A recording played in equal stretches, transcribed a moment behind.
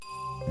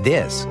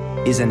This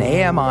is an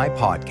AMI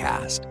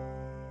podcast.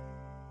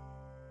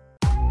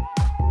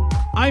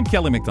 I'm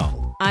Kelly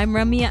McDonald. I'm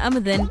Ramya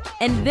Amadin,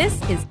 and this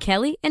is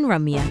Kelly and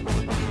Ramya.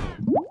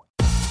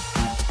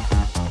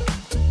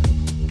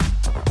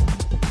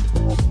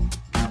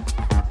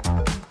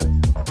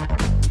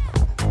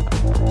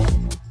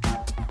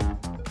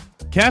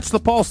 Catch the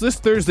Pulse this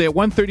Thursday at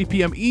 1:30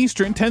 p.m.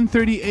 Eastern,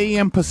 10:30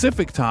 a.m.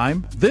 Pacific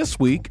Time. This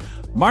week,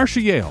 Marcia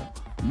Yale,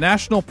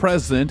 National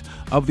President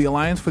of the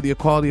Alliance for the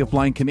Equality of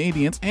Blind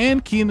Canadians,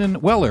 and Keenan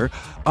Weller,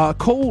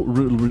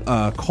 co-leader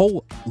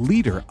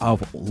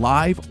of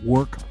Live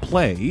Work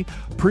Play,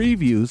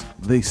 previews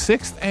the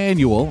 6th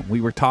annual, we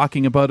were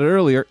talking about it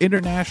earlier,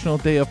 International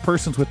Day of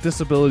Persons with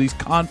Disabilities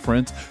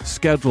Conference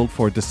scheduled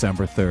for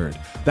December 3rd.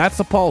 That's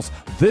the Pulse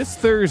this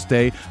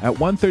Thursday at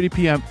 1:30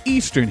 p.m.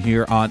 Eastern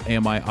here on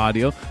AMI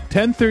Audio,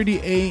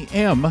 10:30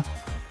 a.m.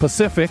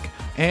 Pacific,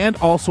 and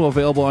also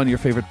available on your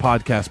favorite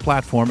podcast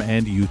platform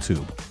and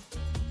YouTube.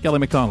 Kelly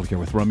McDonald here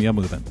with Ramya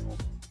Amadin.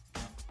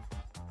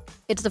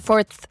 It's the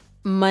 4th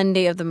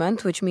Monday of the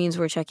month, which means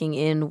we're checking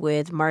in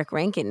with Mark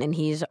Rankin, and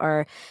he's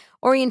our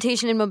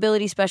orientation and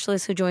mobility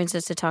specialist who joins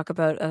us to talk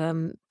about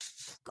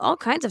all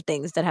kinds of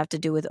things that have to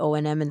do with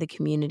O&M in the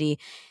community.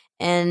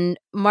 And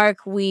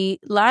Mark, we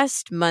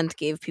last month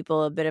gave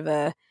people a bit of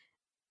an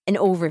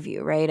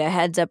overview, right? A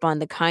heads up on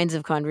the kinds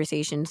of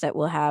conversations that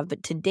we'll have.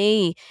 But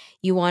today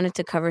you wanted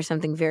to cover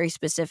something very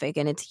specific,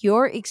 and it's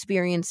your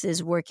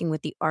experiences working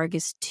with the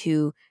Argus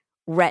 2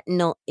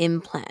 retinal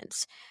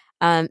implants.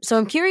 So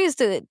I'm curious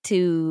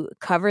to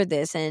cover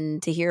this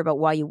and to hear about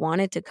why you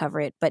wanted to cover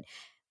it. But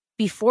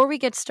before we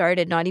get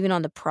started, not even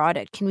on the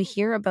product, can we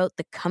hear about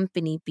the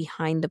company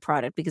behind the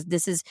product? Because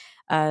this is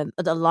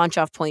the launch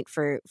off point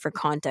for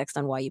context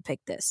on why you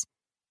picked this.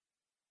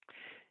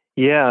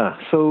 Yeah.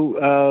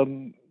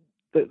 So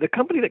the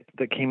company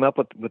that came up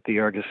with the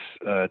Argus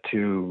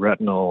 2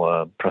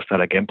 retinal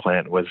prosthetic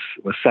implant was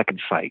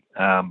Second Sight.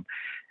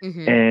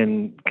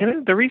 And kind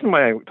of the reason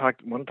why I want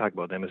to talk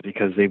about them is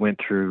because they went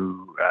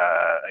through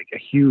a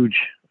huge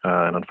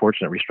and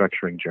unfortunate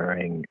restructuring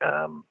during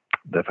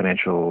the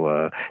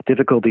financial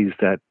difficulties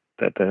that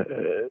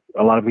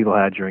a lot of people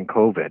had during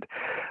COVID,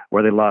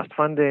 where they lost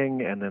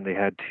funding, and then they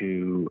had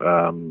to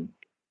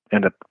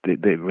end up.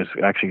 There was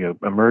actually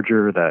a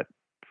merger that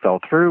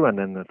fell through, and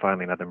then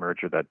finally another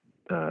merger that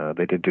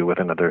they did do with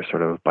another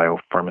sort of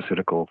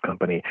biopharmaceutical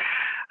company.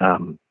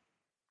 And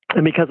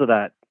because of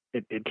that,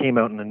 it came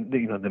out, and then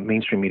the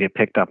mainstream media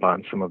picked up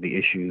on some of the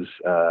issues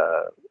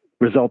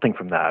resulting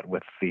from that,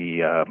 with the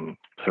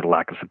sort of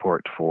lack of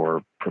support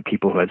for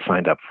people who had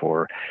signed up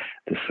for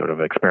this sort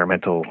of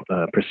experimental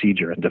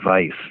procedure and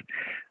device.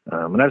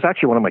 And that was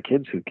actually one of my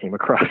kids who came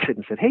across it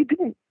and said, "Hey,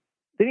 didn't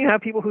you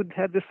have people who'd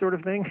had this sort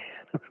of thing?"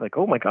 I was like,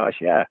 "Oh my gosh,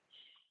 yeah."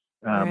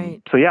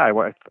 Right. So yeah, I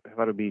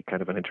thought it'd be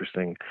kind of an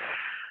interesting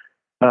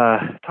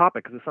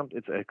topic, because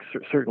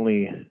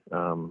certainly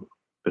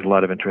there's a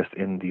lot of interest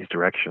in these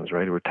directions,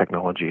 right? Where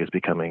technology is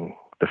becoming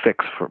the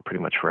fix for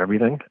pretty much for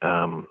everything.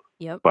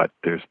 Yep. But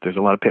there's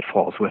a lot of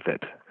pitfalls with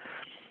it.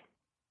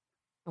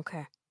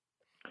 Okay.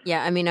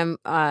 Yeah, I mean,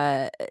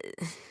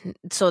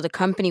 so the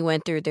company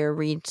went through their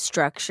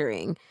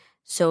restructuring.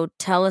 So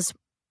tell us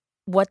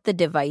what the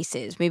device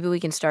is. Maybe we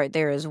can start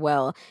there as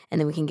well, and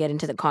then we can get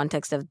into the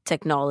context of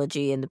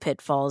technology and the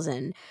pitfalls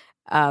and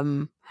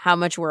how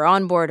much we're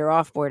on board or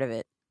off board of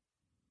it.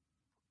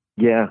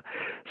 Yeah.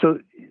 So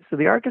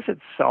the Argus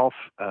itself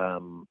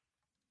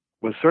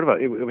was sort of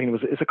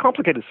it's a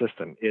complicated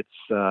system. It's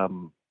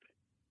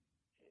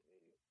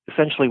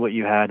essentially what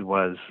you had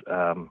was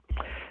a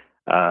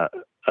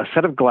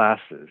set of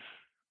glasses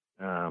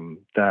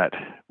that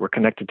were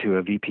connected to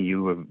a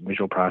VPU, a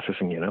visual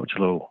processing unit, which is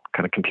a little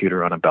kind of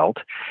computer on a belt.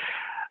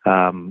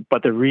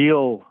 But the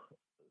real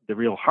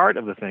heart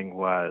of the thing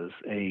was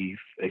a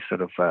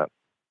sort of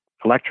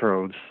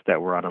electrodes that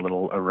were on a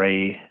little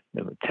array,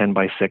 10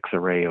 by 6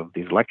 array of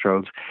these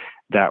electrodes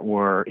that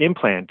were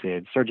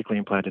surgically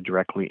implanted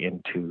directly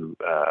into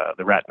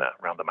the retina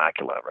around the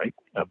macula, right,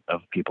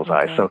 of people's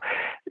eyes. So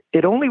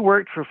it only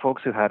worked for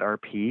folks who had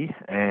RP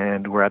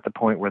and were at the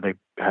point where they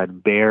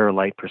had bare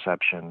light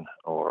perception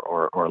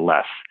or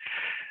less.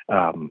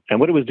 And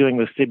what it was doing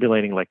was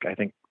stimulating, I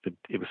think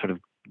it was sort of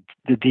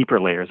the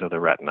deeper layers of the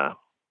retina.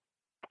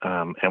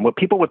 And what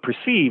people would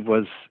perceive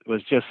was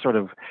just sort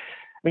of,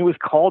 it was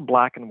called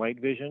black and white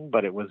vision,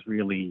 but it was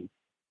really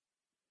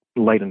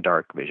light and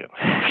dark vision.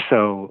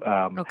 So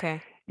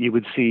you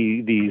would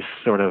see these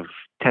sort of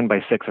 10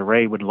 by 6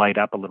 array would light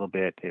up a little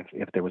bit.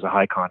 If there was a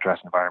high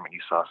contrast environment,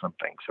 you saw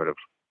something sort of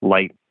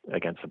light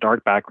against a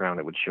dark background,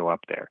 it would show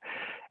up there.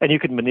 And you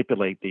could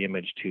manipulate the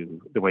image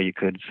to the way you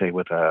could, say,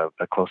 with a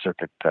closed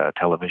circuit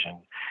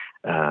television.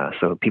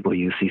 So people who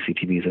use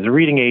CCTVs as a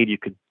reading aid, you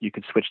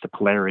could switch the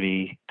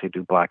polarity to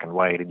do black and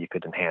white, and you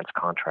could enhance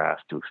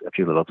contrast, do a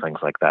few little things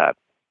like that.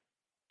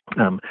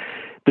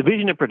 The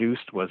vision it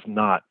produced was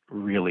not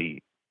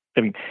really,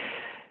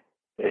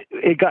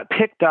 it got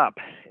picked up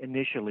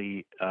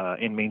initially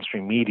in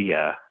mainstream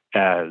media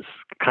as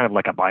kind of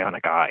like a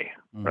bionic eye,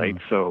 right?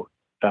 So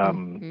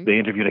They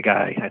interviewed a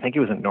guy, I think he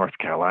was in North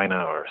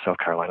Carolina or South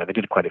Carolina. They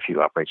did quite a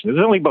few operations.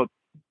 There's only about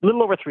a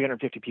little over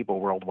 350 people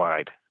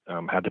worldwide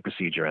had the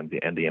procedure and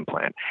the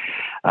implant.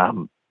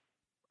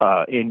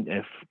 In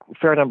a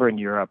fair number in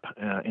Europe,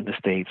 in the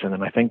States, and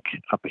then I think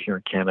up here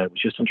in Canada, it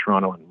was just in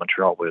Toronto and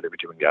Montreal where they were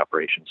doing the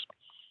operations.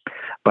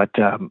 But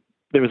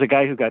there was a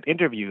guy who got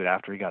interviewed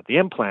after he got the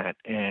implant,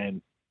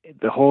 and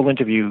the whole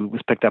interview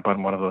was picked up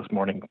on one of those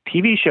morning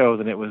TV shows,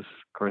 and it was,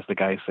 of course, the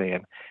guy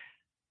saying,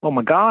 "Oh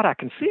my God, I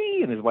can see,"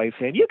 and his wife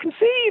saying, "You can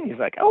see," and he's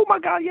like, "Oh my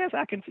God, yes,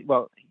 I can see."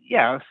 Well,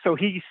 yeah, so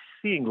he's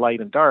seeing light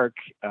and dark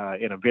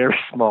in a very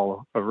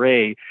small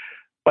array,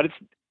 but it's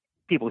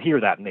people hear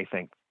that and they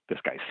think this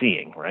guy's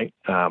seeing, right?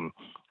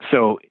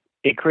 So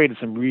it created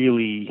some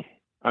really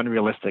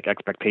unrealistic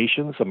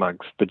expectations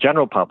amongst the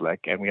general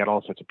public, and we had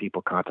all sorts of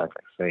people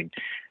contacting us saying,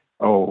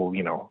 "Oh,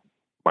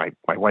 my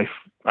wife,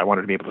 I want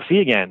her to be able to see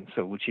again,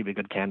 so would she be a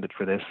good candidate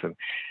for this?" And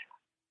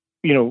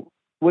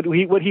what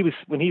he was,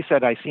 when he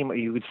said,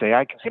 he would say,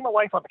 "I can see my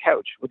wife on the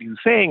couch." What he was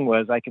saying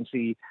was, "I can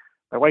see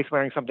my wife's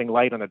wearing something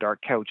light on a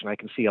dark couch, and I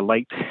can see a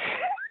light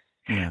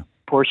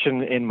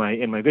portion in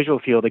my visual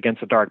field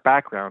against a dark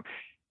background.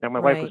 Now my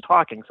wife was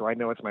talking, so I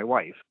know it's my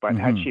wife. But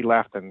had she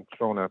left and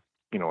thrown a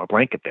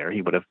blanket there,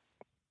 he would have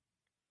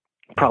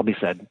probably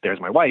said, 'There's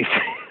my wife.'"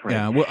 Right?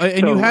 Yeah. Well,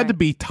 and you had to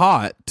be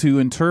taught to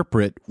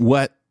interpret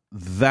what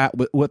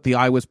the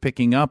eye was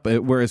picking up,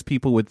 whereas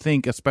people would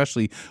think,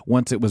 especially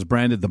once it was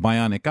branded the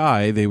Bionic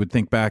Eye, they would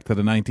think back to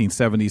the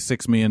 1970s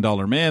 $6 Million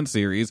Man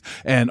series,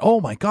 and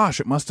oh my gosh,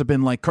 it must have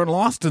been like Colonel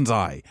Austin's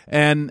eye,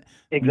 and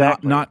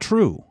not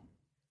true.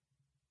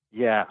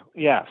 Yeah.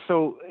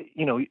 So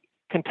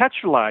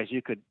contextualize,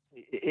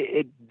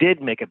 it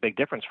did make a big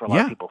difference for a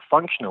lot of people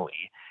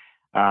functionally,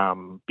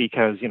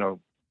 because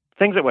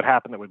things that would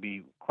happen that would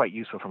be quite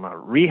useful from a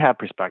rehab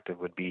perspective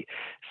would be,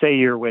 say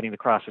you're waiting to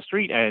cross the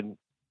street and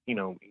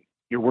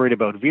you're worried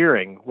about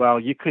veering. Well,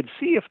 you could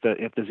see if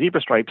the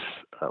zebra stripes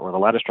or the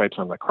ladder stripes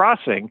on the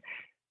crossing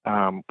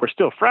were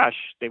still fresh,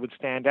 they would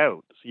stand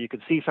out. So you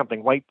could see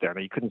something white there.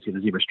 Now you couldn't see the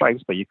zebra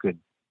stripes, but you could,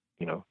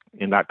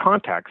 in that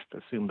context,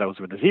 assume those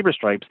were the zebra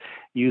stripes,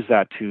 use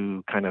that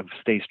to kind of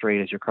stay straight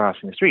as you're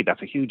crossing the street.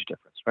 That's a huge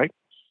difference, right?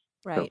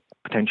 Right. So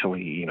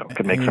potentially,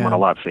 could make someone a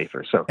lot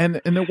safer. So and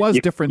there was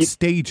different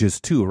stages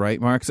too, right,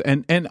 Mark?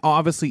 And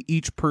obviously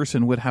each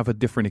person would have a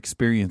different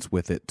experience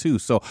with it too.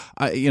 So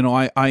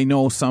I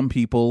know some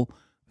people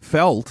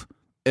felt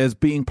as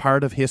being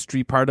part of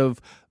history, part of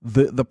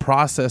the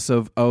process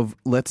of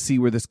let's see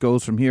where this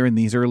goes from here in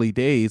these early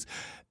days,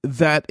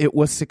 that it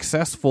was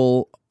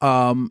successful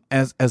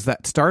as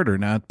that starter.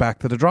 Now back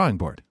to the drawing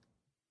board.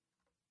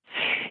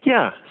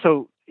 Yeah.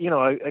 So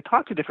I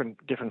talked to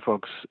different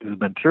folks who've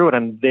been through it,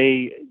 and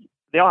they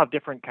all have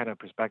different kind of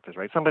perspectives,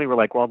 right? Somebody were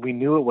like, "Well, we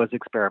knew it was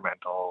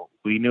experimental.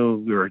 We knew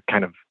we were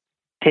kind of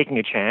taking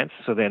a chance."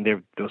 So then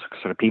they're those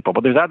sort of people.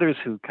 But there's others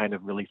who kind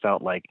of really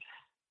felt like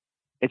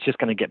it's just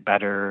going to get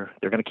better.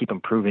 They're going to keep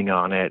improving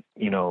on it,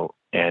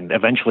 and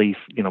eventually,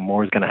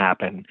 more is going to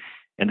happen,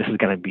 and this is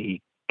going to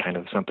be kind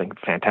of something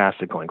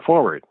fantastic going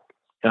forward.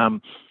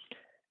 And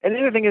the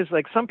other thing is,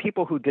 like, some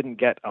people who didn't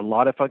get a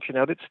lot of function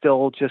out of it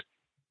still just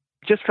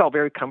felt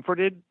very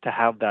comforted to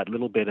have that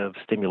little bit of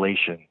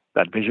stimulation,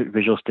 that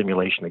visual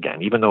stimulation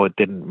again, even though it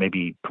didn't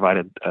maybe provide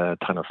a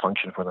ton of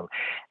function for them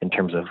in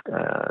terms of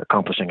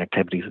accomplishing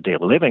activities of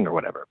daily living or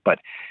whatever. But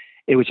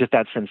it was just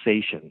that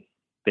sensation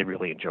they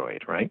really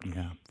enjoyed, right?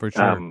 Yeah, for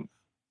sure.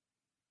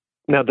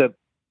 Now, the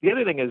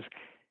other thing is,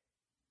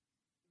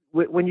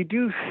 when you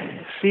do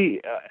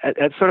see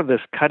at sort of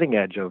this cutting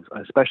edge of,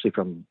 especially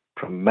from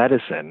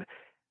medicine,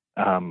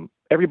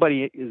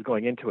 everybody is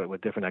going into it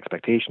with different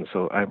expectations.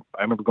 So I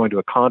remember going to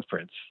a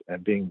conference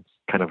and being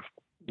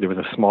there was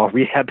a small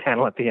rehab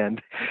panel at the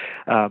end,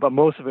 but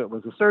most of it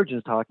was the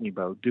surgeons talking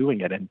about doing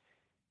it. And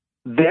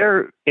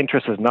their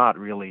interest is not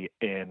really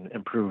in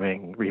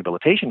improving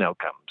rehabilitation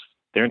outcomes.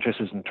 Their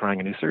interest is in trying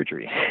a new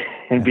surgery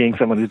and being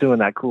someone who's doing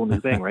that cool new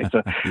thing, right?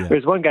 So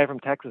there's one guy from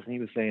Texas, and he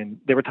was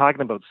saying, they were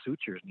talking about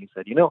sutures, and he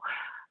said,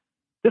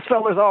 this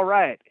fella's all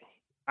right.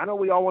 I know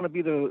we all want to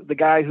be the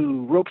guy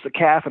who ropes a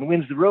calf and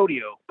wins the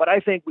rodeo, but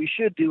I think we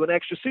should do an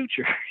extra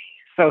suture.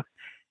 So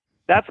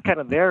that's kind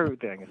of their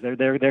thing.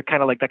 They're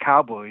kind of like the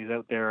cowboys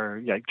out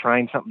there, like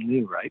trying something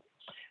new, right?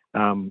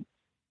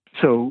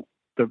 So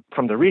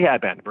from the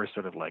rehab end, we're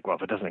sort of like, well,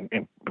 if it doesn't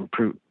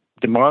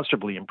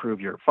demonstrably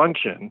improve your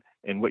function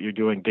and what you're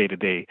doing day to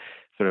day,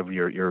 sort of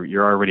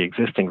your already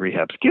existing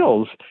rehab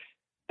skills,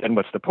 then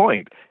what's the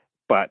point?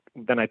 But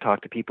then I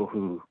talk to people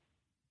who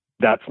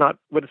that's not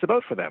what it's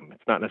about for them.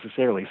 It's not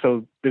necessarily.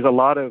 So there's a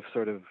lot of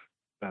sort of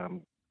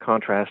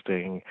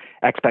contrasting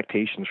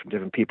expectations from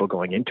different people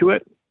going into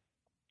it,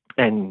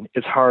 and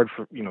it's hard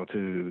for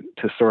to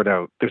sort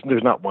out. There's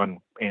not one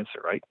answer,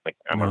 right? Like,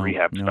 I'm No, a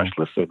rehab no.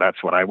 specialist, so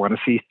that's what I want to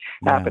see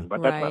happen.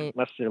 But that's Right. not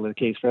necessarily the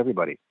case for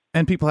everybody.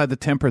 And people had to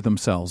temper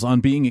themselves on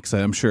being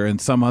excited, I'm sure. And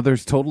some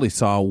others totally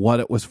saw what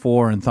it was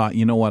for and thought,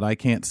 you know what, I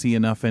can't see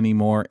enough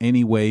anymore.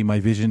 Anyway, my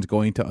vision's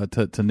going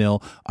to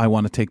nil. I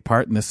want to take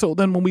part in this. So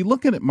then when we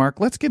look at it, Mark,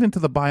 let's get into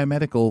the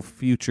biomedical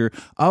future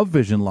of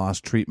vision loss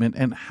treatment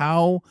and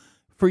how,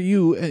 for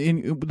you,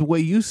 in the way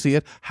you see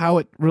it, how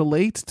it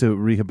relates to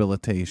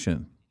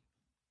rehabilitation.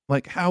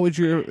 Like, how has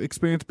your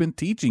experience been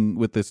teaching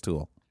with this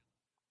tool?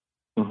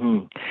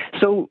 Mm-hmm.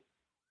 So,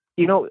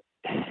 you know,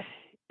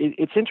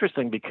 it's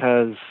interesting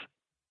because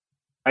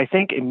I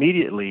think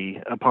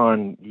immediately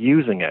upon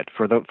using it,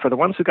 for the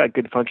ones who got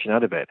good function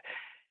out of it,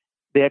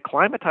 they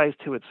acclimatized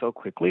to it so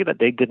quickly that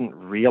they didn't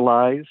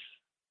realize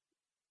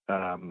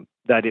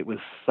that it was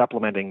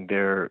supplementing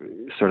their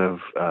sort of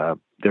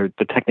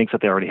the techniques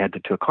that they already had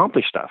to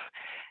accomplish stuff.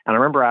 And I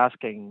remember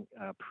asking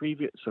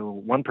so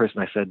one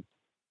person, I said,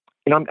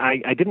 you know,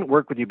 I didn't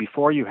work with you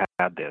before you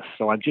had this,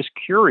 so I'm just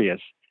curious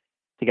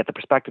to get the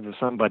perspective of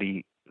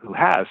somebody who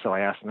has. So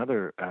I asked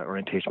another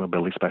orientation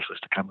mobility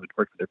specialist to come who'd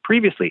worked with her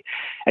previously.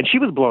 And she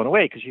was blown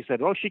away because she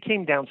said, well, she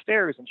came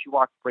downstairs and she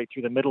walked right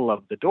through the middle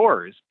of the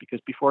doors, because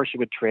before she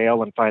would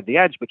trail and find the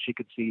edge, but she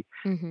could see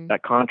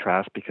that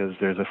contrast because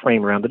there's a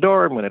frame around the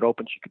door. And when it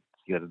opened, she could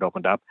see that it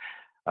opened up.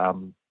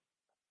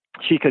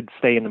 She could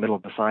stay in the middle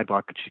of the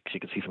sidewalk. She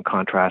could see some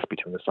contrast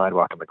between the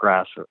sidewalk and the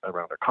grass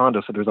around her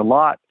condo. So there's a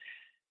lot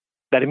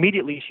that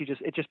immediately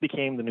it just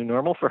became the new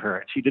normal for her.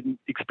 And she didn't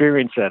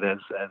experience that as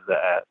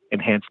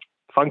enhanced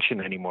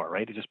function anymore,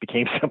 right? It just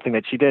became something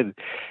that she did.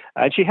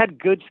 And she had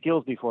good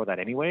skills before that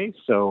anyway.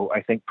 So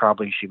I think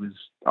probably she was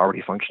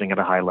already functioning at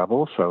a high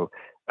level. So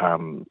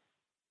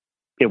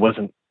it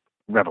wasn't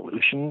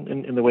revolution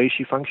in the way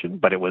she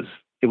functioned, but it was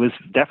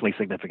definitely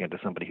significant to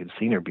somebody who'd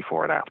seen her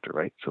before and after,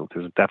 right? So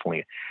there's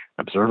definitely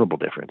an observable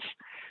difference.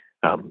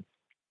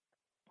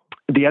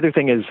 The other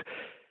thing is,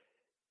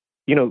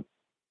 you know,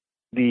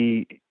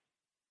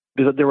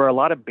 there were a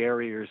lot of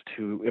barriers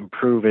to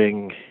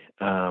improving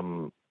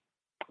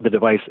the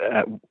device.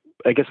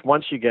 I guess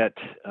once you get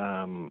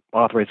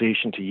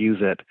authorization to use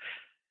it,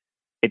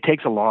 it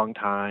takes a long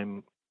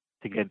time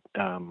to get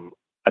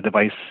a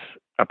device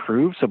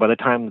approved. So by the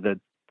time that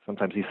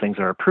sometimes these things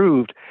are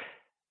approved,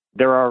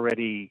 they're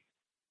already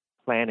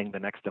planning the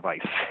next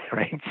device,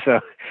 right? So,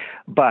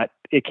 but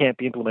it can't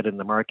be implemented in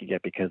the market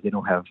yet because they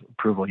don't have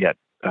approval yet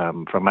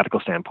from a medical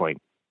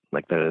standpoint.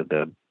 Like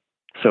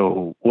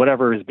so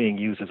whatever is being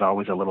used is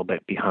always a little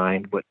bit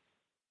behind what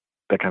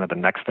the kind of the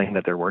next thing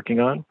that they're working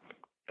on.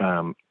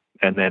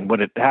 And then what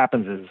it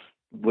happens is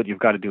what you've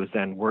got to do is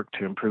then work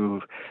to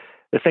improve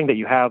the thing that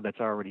you have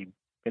that's already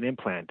been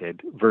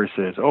implanted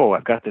versus,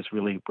 I've got this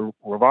we've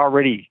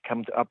already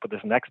come up with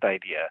this next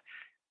idea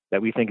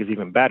that we think is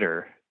even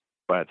better.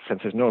 But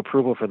since there's no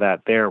approval for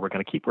that we're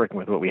going to keep working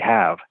with what we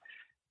have.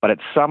 But at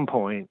some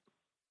point,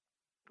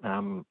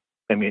 I mean,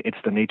 it's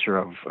the nature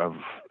of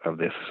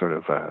this sort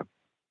of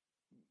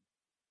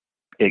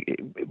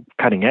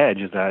cutting edge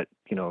is that,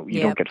 you know,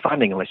 you don't get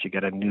funding unless you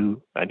get a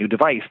new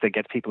device that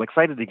gets people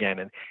excited again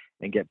and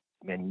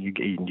you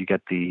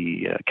get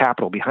the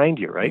capital behind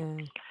you, right?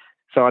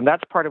 So, and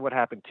that's part of what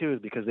happened too, is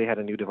because they had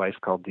a new device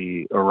called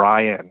the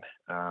Orion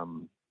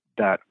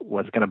that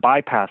was going to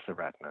bypass the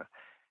retina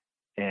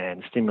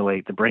and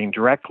stimulate the brain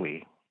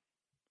directly,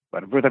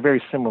 but with a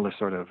very similar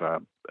sort of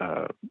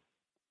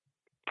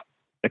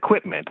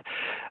equipment.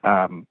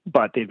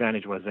 But the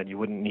advantage was that you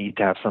wouldn't need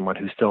to have someone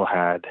who still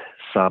had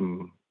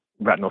some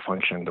retinal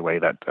function the way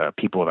that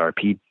people at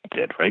RP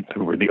did, right?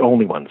 Who were the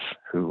only ones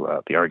who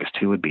the Argus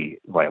 2 would be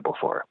viable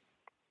for.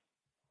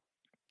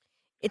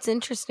 It's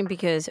interesting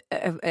because,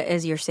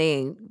 as you're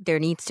saying, there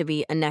needs to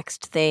be a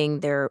next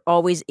thing. There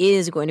always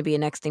is going to be a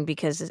next thing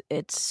because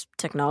it's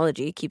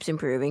technology. It keeps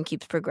improving,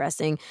 keeps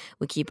progressing.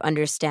 We keep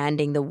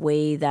understanding the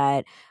way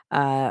that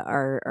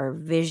our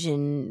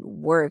vision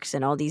works,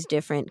 and all these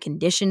different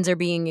conditions are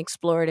being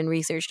explored and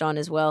researched on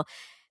as well.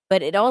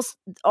 But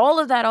all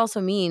of that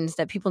also means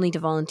that people need to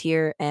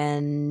volunteer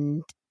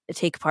and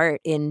take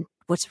part in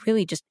what's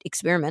really just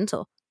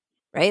experimental,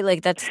 right?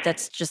 Like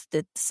that's just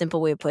the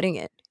simple way of putting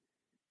it.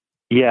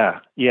 Yeah,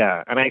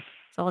 and I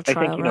think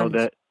runs.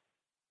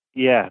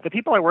 the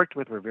people I worked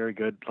with were very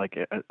good, like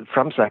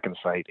from Second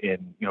Sight,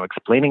 in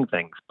explaining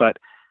things. But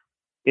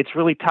it's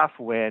really tough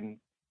when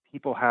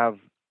people have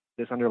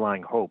this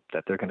underlying hope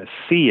that they're going to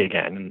see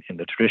again in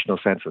the traditional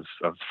sense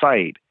of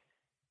sight.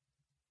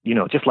 You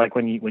know, just like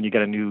when you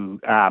get a new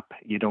app,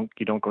 you don't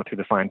go through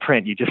the fine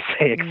print. You just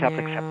say accept,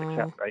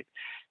 right?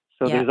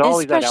 So there's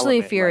always that element. Especially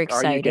if you're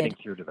excited. Are you getting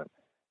through to them?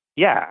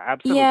 Yeah,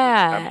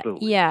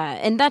 absolutely. Yeah.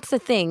 And that's the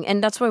thing.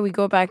 And that's why we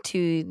go back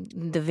to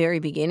the very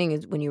beginning,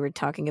 is when you were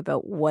talking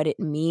about what it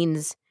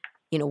means,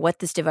 what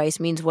this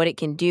device means, what it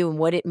can do, and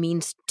what it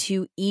means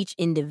to each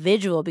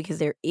individual, because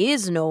there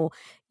is no,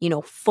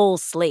 full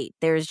slate.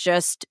 There's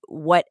just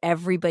what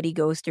everybody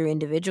goes through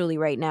individually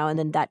right now, and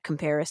then that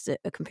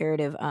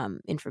comparative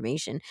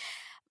information.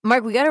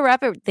 Mark, we got to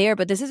wrap it there,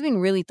 but this has been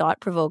really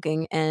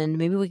thought-provoking, and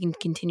maybe we can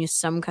continue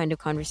some kind of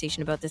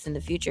conversation about this in the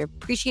future.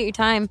 Appreciate your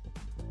time.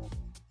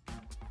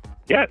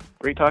 Yeah,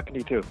 great talking to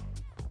you too.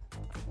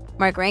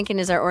 Mark Rankin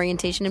is our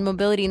orientation and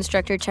mobility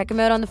instructor. Check him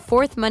out on the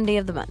 4th Monday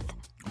of the month.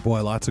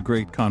 Boy, lots of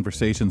great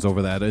conversations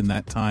over that in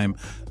that time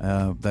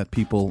that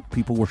people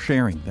were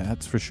sharing,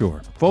 that's for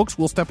sure. Folks,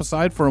 we'll step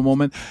aside for a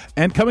moment,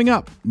 and coming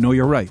up, Know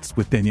Your Rights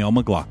with Danielle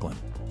McLaughlin.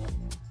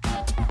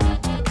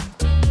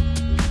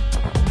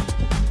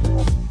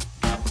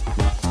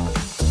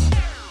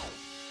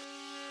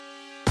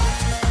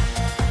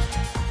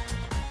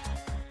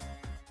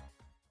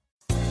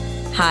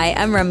 Hi,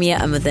 I'm Ramya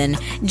Amudan.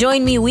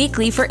 Join me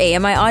weekly for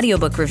AMI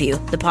Audiobook Review,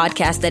 the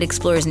podcast that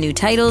explores new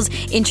titles,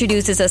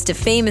 introduces us to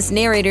famous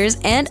narrators,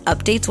 and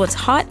updates what's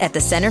hot at the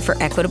Center for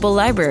Equitable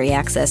Library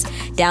Access.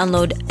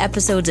 Download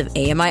episodes of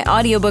AMI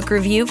Audiobook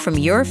Review from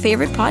your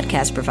favorite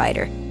podcast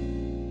provider.